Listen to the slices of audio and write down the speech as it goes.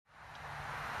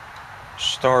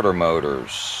Starter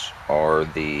motors are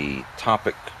the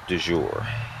topic du jour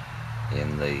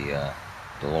in the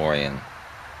DeLorean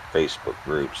Facebook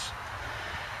groups.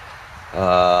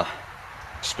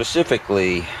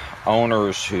 Specifically,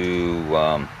 owners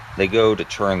who they go to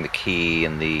turn the key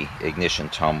in the ignition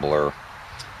tumbler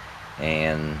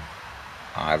and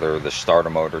either the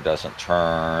starter motor doesn't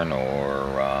turn,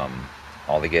 or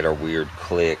all they get are weird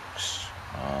clicks.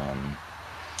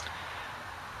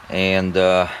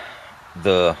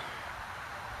 The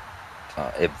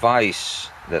advice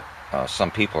that some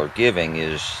people are giving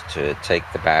is to take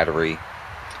the battery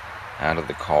out of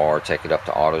the car, take it up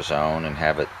to AutoZone and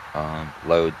have it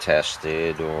load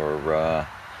tested, or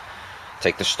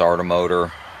take the starter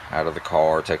motor out of the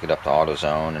car, take it up to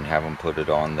AutoZone and have them put it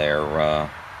on their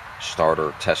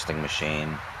starter testing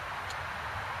machine.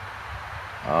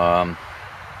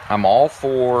 I'm all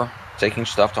for taking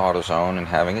stuff to AutoZone and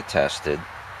having it tested,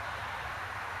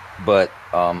 but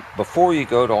before you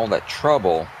go to all that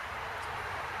trouble,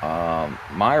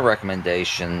 my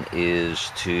recommendation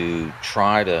is to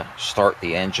try to start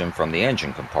the engine from the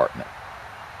engine compartment,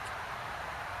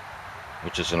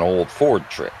 which is an old Ford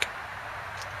trick.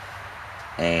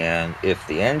 And if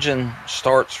the engine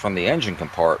starts from the engine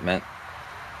compartment,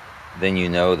 then you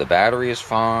know the battery is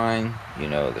fine, you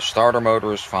know the starter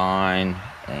motor is fine,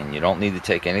 and you don't need to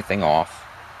take anything off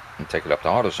and take it up to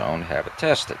AutoZone and have it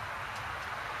tested.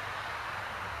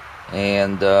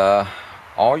 And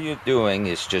all you're doing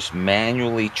is just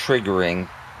manually triggering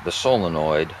the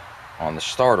solenoid on the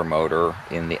starter motor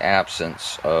in the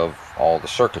absence of all the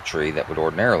circuitry that would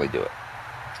ordinarily do it.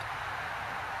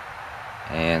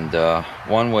 And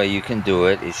one way you can do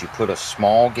it is you put a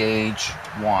small gauge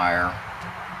wire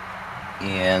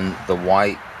in the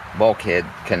white bulkhead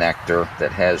connector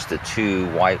that has the two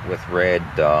white with red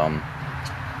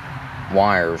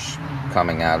wires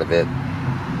coming out of it.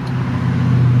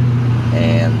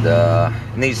 And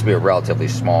it needs to be a relatively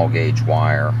small gauge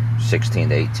wire, 16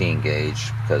 to 18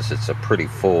 gauge, because it's a pretty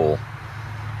full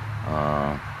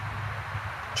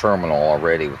terminal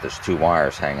already with those two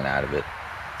wires hanging out of it.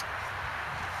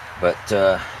 But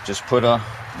just put a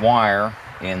wire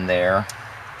in there,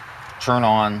 turn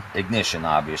on ignition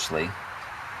obviously,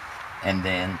 and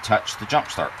then touch the jump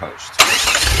start post.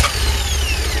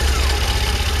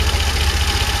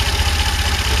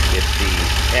 If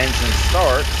the engine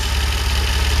starts,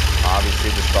 obviously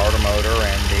the starter motor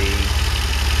and the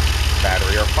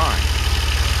battery are fine.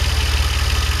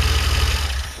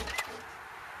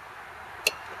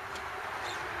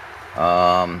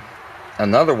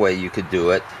 Another way you could do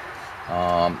it,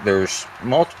 there's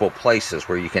multiple places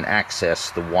where you can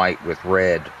access the white with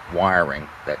red wiring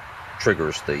that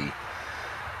triggers the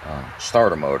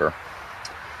starter motor.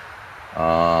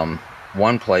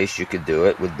 One place you could do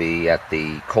it would be at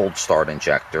the cold start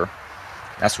injector.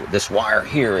 That's what this wire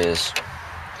here is.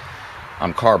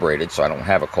 I'm carbureted, so I don't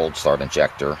have a cold start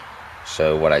injector.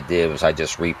 So what I did was I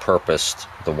just repurposed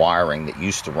the wiring that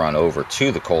used to run over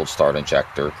to the cold start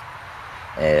injector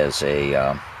as a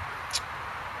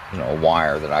a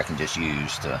wire that I can just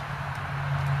use to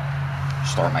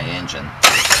start my engine.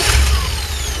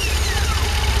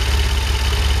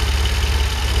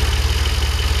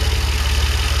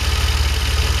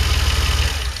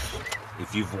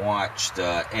 If you've watched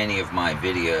any of my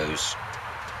videos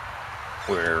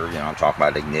where I'm talking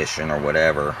about ignition or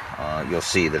whatever, you'll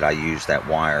see that I use that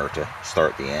wire to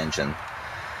start the engine.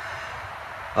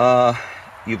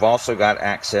 You've also got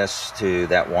access to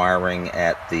that wiring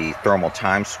at the thermal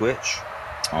time switch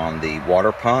on the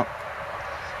water pump,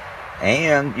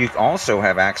 and you also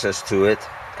have access to it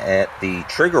at the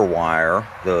trigger wire,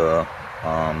 the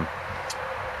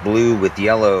blue with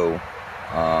yellow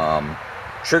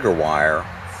trigger wire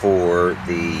for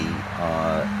the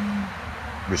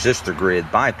resistor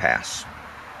grid bypass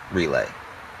relay.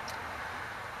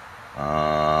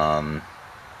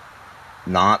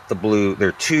 Not the blue. There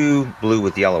are two blue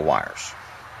with yellow wires.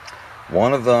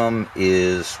 One of them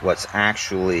is what's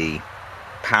actually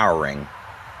powering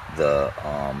the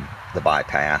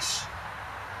bypass,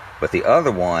 but the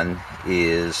other one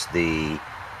is the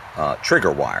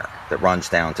trigger wire that runs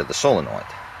down to the solenoid.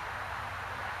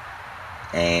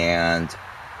 And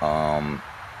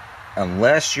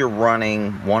unless you're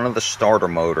running one of the starter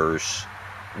motors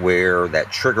where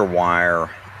that trigger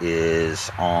wire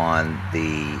is on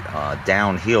the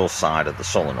downhill side of the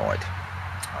solenoid,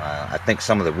 I think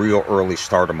some of the real early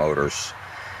starter motors,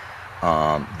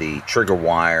 the trigger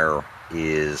wire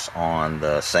is on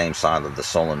the same side of the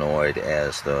solenoid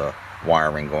as the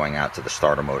wiring going out to the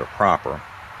starter motor proper.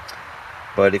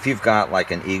 But if you've got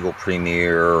like an Eagle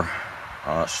Premier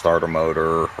starter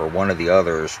motor or one of the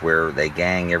others where they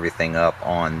gang everything up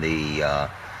on the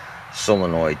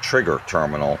solenoid trigger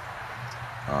terminal,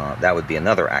 that would be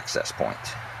another access point.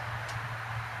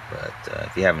 But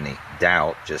if you have any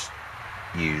doubt, just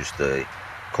use the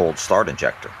cold start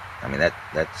injector. I mean,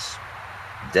 that's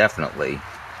definitely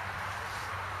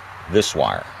this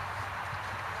wire,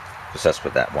 because that's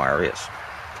what that wire is.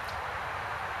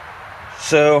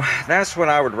 So that's what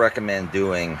I would recommend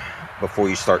doing before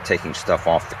you start taking stuff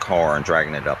off the car and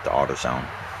dragging it up to AutoZone.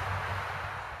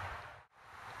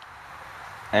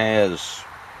 As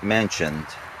mentioned,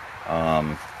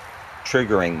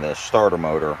 triggering the starter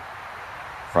motor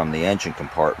from the engine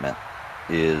compartment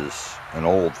is an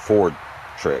old Ford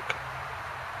trick.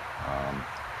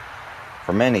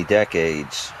 For many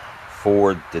decades,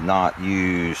 Ford did not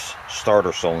use starter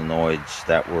solenoids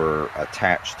that were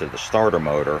attached to the starter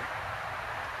motor,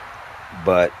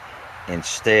 but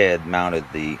instead mounted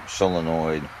the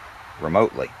solenoid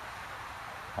remotely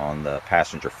on the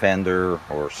passenger fender,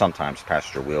 or sometimes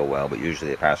passenger wheel well, but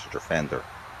usually a passenger fender.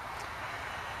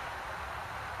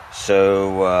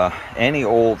 So any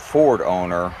old Ford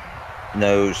owner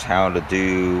knows how to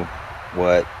do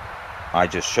what I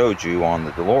just showed you on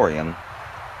the DeLorean,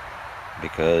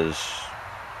 because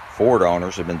Ford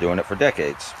owners have been doing it for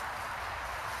decades.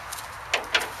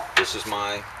 This is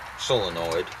my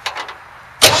solenoid.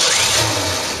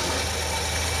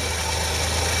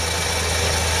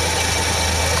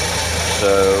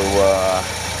 So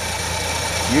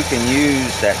you can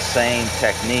use that same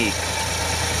technique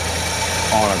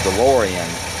on a DeLorean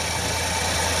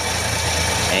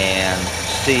and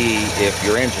see if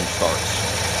your engine starts.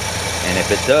 And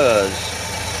if it does,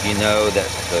 you know that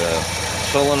the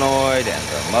solenoid and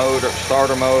the motor,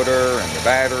 starter motor and the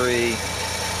battery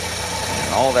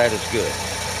and all that is good.